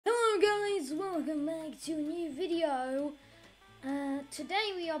welcome back to a new video.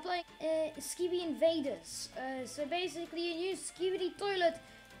 Today we are playing SKIBI Invaders. So basically a new SKIBI toilet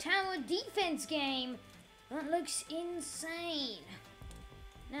tower defense game that looks insane.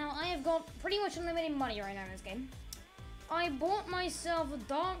 Now I have got pretty much unlimited money right now in this game. I bought myself a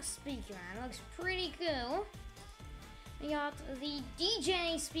dark speaker man, it looks pretty cool. We got the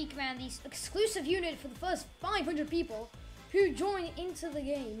DJ speaker man, the exclusive unit for the first 500 people who join into the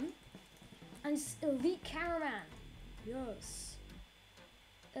game. And elite cameraman, yes.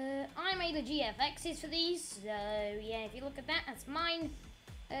 I made the GFXs for these, so yeah, if you look at that, that's mine.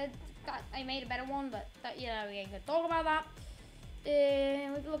 I made a better one, but you know, we ain't gonna talk about that. We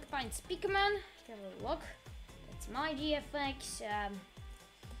can look at find Speakerman, have a look. It's my GFX.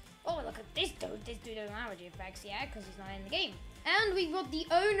 Oh, look at this dude. This dude doesn't have a GFX, yeah, because he's not in the game. And we got the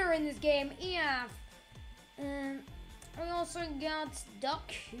owner in this game, EF. We also got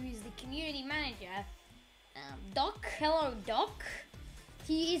Doc, who is the community manager. Doc, hello Doc.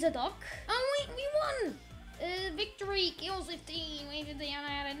 He is a Doc. Oh wait, we won! Victory, kills 15, we did the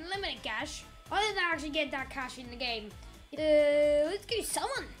unlimited cash. I didn't actually get that cash in the game. Let's go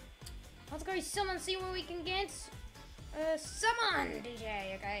summon. Let's go summon, see what we can get. Summon,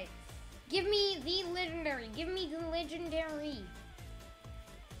 DJ, okay. Give me the legendary, give me the legendary.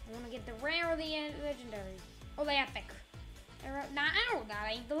 I wanna get the rare or the legendary. Oh, the epic. No,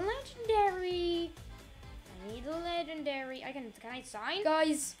 that ain't the legendary. I need the legendary. Can I sign?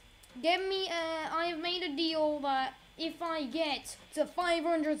 Guys, get me, I have made a deal that if I get to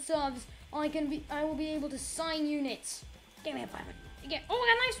 500 subs, I will be able to sign units. Give me a 500. Oh, we got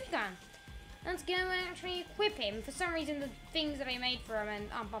a nice weekend. Let's go actually equip him. For some reason, the things that I made for him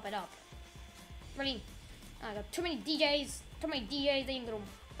and I'll pop it up. Really, I got too many DJs, they ain't gonna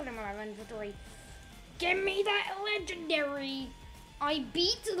put him in my inventory. Give me that legendary! I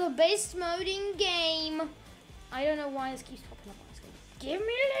beat the best mode in game. I don't know why this keeps popping up on the screen. Give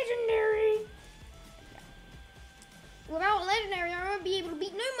me legendary! Yeah. Without legendary, I won't be able to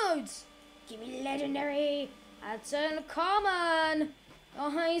beat new modes. Give me legendary. That's uncommon.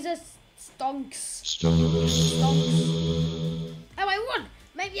 Oh, he's a stonks. Stonks. Oh, I won!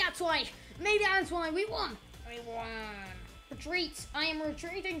 Maybe that's why. We won. We won. Retreat! I am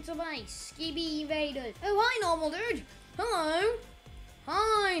retreating to base. SKIBI Invaders. Oh, hi, normal dude. Hello.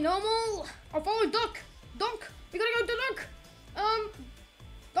 Hi, normal. I follow Duck. Duck, we gotta go to Duck.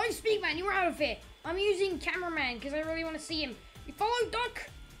 Don't speak, man. You're out of here. I'm using cameraman because I really want to see him. You follow Duck.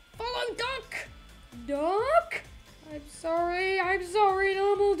 Follow Duck. Duck. I'm sorry,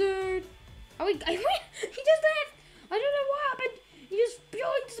 normal dude. Oh, he just left. I don't know what happened. He just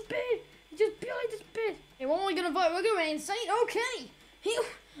behind this bit. Hey, what are we gonna vote? We're going insane. Okay.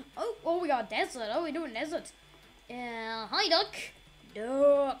 Oh, we got desert. Oh, we're doing desert. Hi, Duck.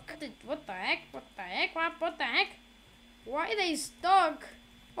 Duck. What the heck? What the heck? Why are they stuck?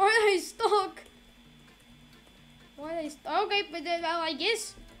 Okay, but well, I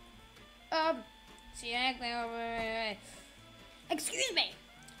guess. Excuse me.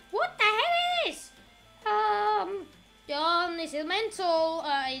 What the hell is this? This is mental.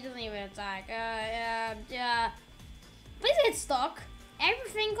 He doesn't even attack. Please get stuck.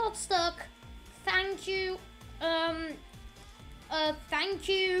 Everything got stuck. Thank you. Thank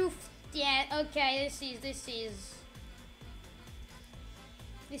you. Yeah. Okay.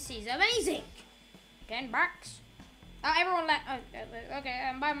 This is amazing. Again, backs. Everyone let. Okay.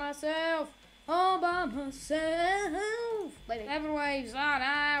 I'm by myself. All by myself. Baby. 11 waves. Oh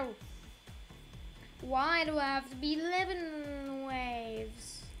no. Why do I have to be 11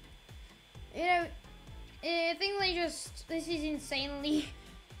 waves? You know, I think this is insanely,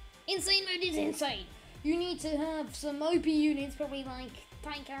 insane mode is insane. You need to have some OP units, probably like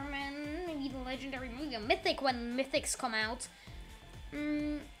Tank Cameraman, maybe the legendary movie, a mythic when mythics come out.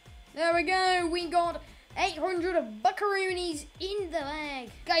 There we go, we got 800 buckaroonies in the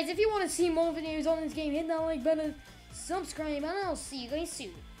bag. Guys, if you want to see more videos on this game, hit that like button, subscribe, and I'll see you guys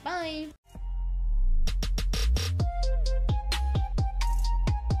soon. Bye.